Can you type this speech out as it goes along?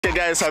Okay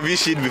guys, have you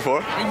cheated before?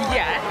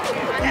 Yeah.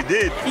 You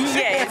did?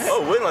 Yes. Oh,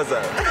 when was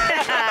that?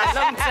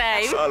 Long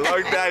time. A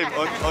long time.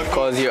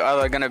 Because you're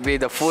either gonna be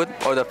the food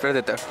or the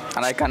predator,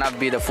 and I cannot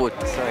be the food.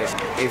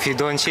 If you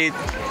don't cheat,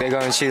 they're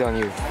gonna cheat on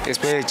you. It's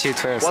better to cheat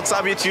first. What's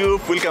up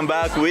YouTube? Welcome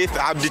back with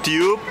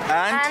AbdiTube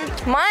and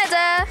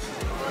Maida.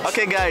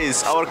 okay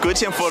guys, our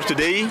question for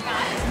today,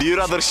 do you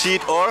rather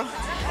cheat or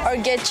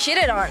Get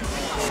cheated on.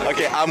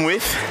 okay, I'm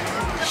with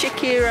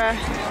Shakira.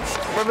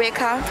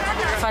 Rebecca.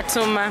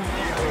 Fatuma.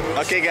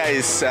 okay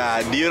guys,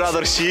 do you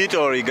rather cheat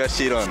or you got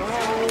cheated on?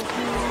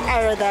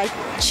 I rather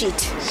cheat.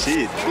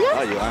 Cheat? Yeah.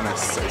 Oh, you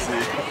honest. I see.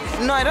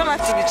 No, I don't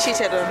have to be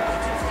cheated on.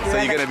 So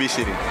you're gonna be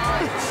cheating?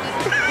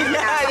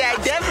 Yeah,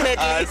 definitely.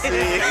 I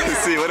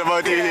see. What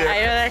about you here?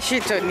 I rather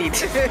cheat on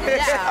it.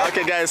 Yeah.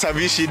 Okay guys, have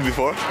you cheated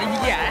before?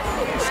 Yeah.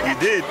 You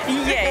did?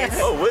 Yes.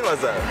 Oh, when was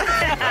that?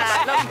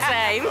 Long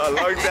time. A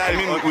long time.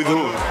 With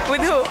who?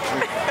 With who?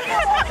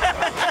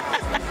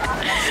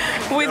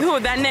 With who?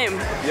 That name?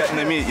 Yeah,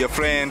 I mean, your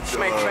friend.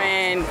 My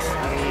friend.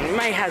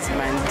 My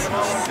husband.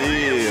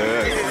 See.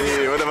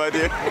 What about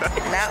you?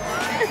 No.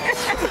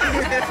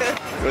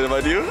 What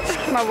about you?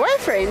 My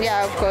boyfriend,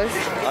 yeah, of course.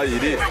 Oh, you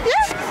did? Yeah.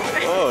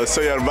 Oh,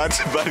 so you're bad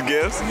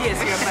girls? Yes,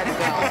 you're bad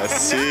girl. I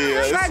see.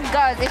 But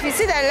God, if you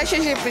see the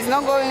relationship is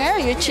not going well,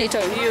 you cheat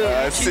on you.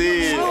 I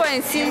see. Go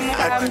and see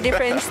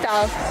different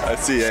stuff. I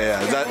see. Yeah.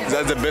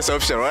 That's the best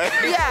option, right?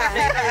 Yeah.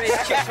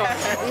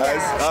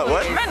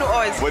 What? Men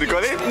always. What do you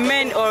call it?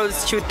 Men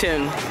always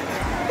cheating.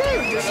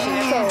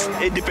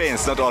 It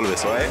depends, not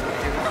always, right?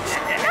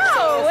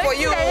 For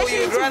you,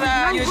 you'd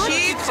rather you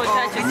cheat or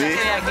Me,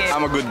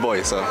 I'm a good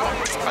boy, so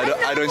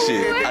I don't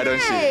cheat. I don't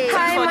cheat.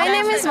 Hi, my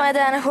name is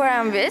Maida and who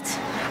I'm with.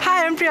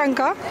 Hi, I'm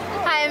Priyanka.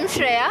 Hi, I'm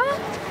Shreya.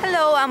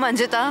 Hello, I'm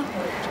Anjita.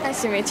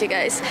 Nice to meet you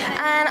guys.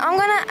 And I'm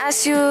gonna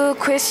ask you a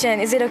question.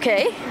 Is it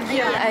okay?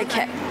 Yeah.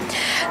 Okay.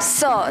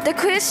 So the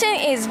question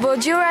is,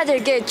 would you rather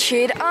get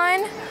cheated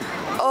on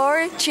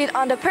or cheat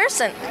on the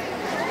person?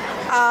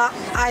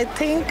 I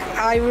think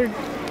I would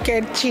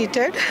get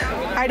cheated.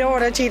 I don't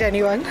want to cheat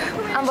anyone.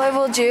 And why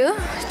would you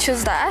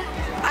choose that?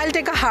 I'll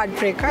take a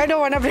heartbreak. I don't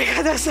want to break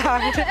others'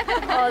 heart.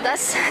 Oh,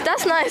 that's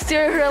nice.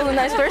 You're a really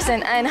nice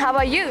person. And how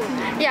about you?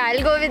 Yeah,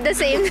 I'll go with the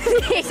same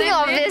thing.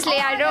 Obviously,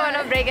 I don't want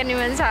to break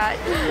anyone's heart.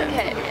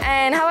 Okay.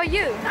 And how about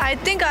you? I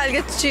think I'll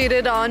get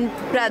cheated on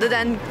rather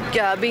than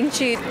being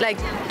cheat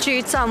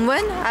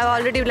someone. I've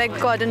already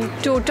gotten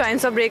 2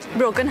 times a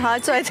broken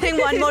heart, so I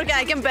think one more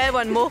I can bear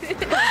one more.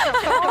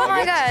 Oh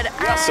my God.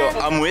 So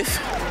I'm with.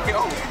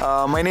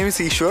 My name is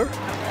Ishwar.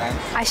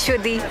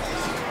 Ashwadi.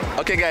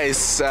 Okay,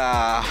 guys,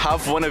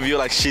 have one of you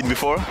cheat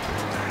before?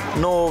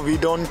 No, we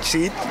don't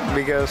cheat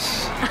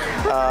because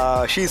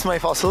she's my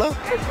hustler.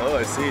 Oh,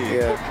 I see.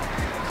 Yeah.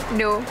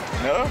 No.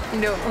 No?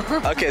 No.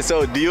 Okay,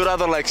 so do you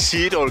rather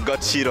cheat or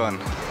got cheat on?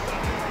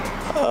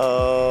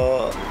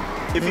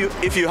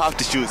 If you have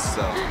to choose,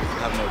 so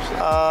have no choice.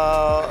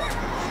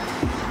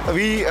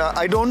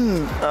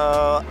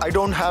 I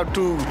don't have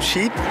to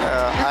cheat.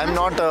 I'm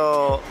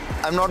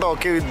not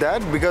okay with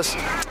that because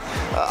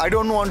I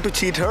don't want to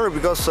cheat her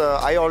because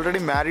I already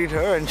married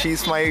her and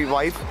she's my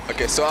wife.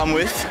 Okay, so I'm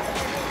with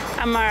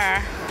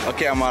Amara.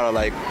 Okay, Amara,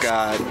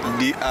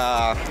 do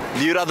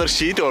you rather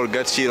cheat or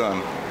get cheat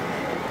on?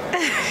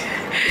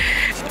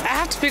 I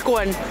have to pick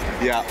one.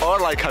 Yeah, or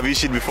have you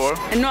cheated before?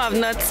 No, I've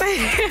not.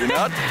 You're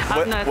not?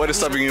 I've not. What is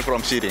stopping you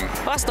from cheating?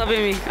 What's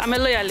stopping me? I'm a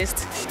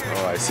loyalist.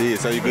 Oh, I see.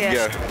 So you're a good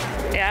girl.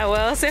 Yeah,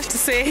 well, safe to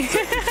say.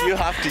 If you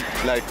have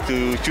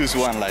to choose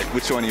one,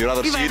 which one you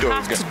rather If cheat I or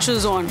have get? to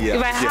choose one. Yeah,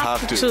 if I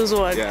have to choose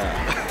one. Yeah.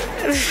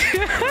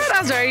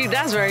 That's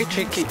very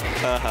tricky.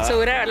 So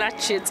would I rather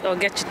cheat or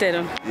get cheated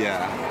on?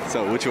 Yeah.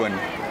 So which one?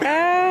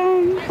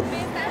 Well.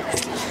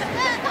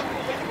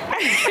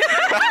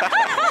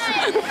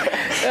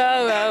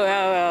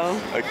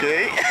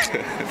 Okay.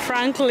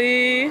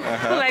 Frankly,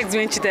 who likes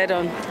being cheated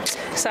on?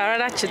 So I'd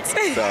rather cheat.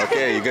 So,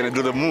 okay, you're gonna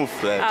do the move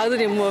then. I'll do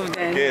the move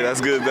then. Okay,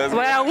 that's good. But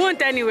I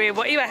won't anyway.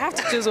 But if I have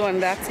to choose one,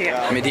 that's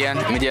Median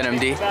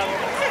MD.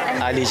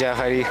 Ali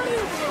Jafari.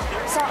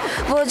 So,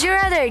 would you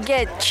rather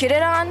get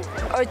cheated on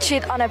or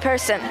cheat on a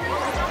person?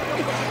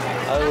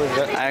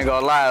 I ain't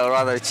gonna lie, I'd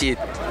rather cheat.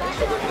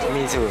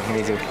 Me too.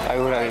 I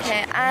would rather.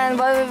 Okay. And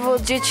why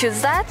would you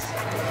choose that?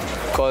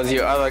 Because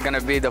you're either gonna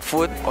be the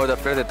food or the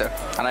predator,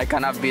 and I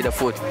cannot be the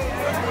food.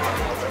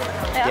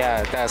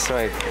 Yeah, that's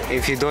right.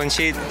 If you don't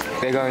cheat,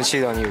 they're gonna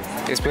cheat on you.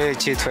 It's better to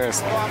cheat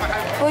first.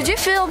 Would you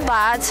feel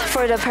bad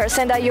for the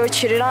person that you're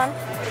cheated on?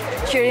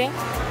 Cheating?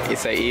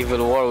 It's an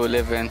evil world we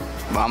live in,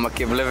 but I'ma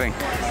keep living.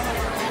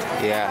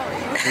 Yeah.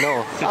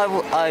 No,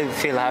 I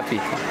feel happy.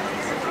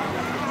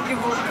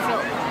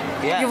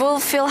 You will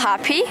feel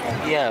happy?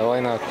 Yeah, why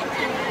not?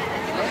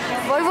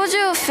 Why would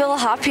you feel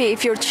happy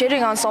if you're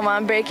cheating on someone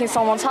and breaking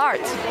someone's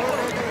heart?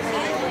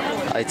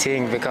 I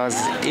think because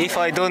if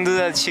I don't do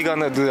that, she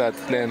gonna do that.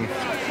 Then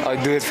I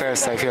do it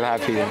first. I feel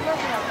happy. Then.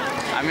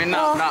 I mean,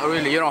 not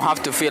really. You don't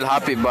have to feel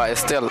happy, but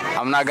still,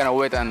 I'm not gonna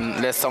wait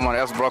unless someone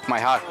else broke my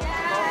heart.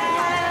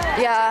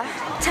 Yeah.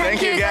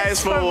 Thank you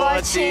guys for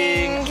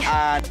watching.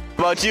 And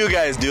about you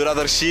guys? Do you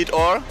rather cheat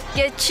or?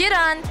 Get cheated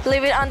on?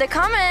 Leave it on the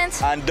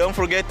comments. And don't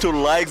forget to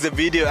like the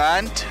video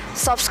and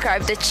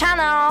Subscribe the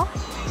channel.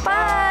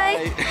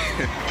 Bye.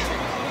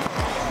 bye.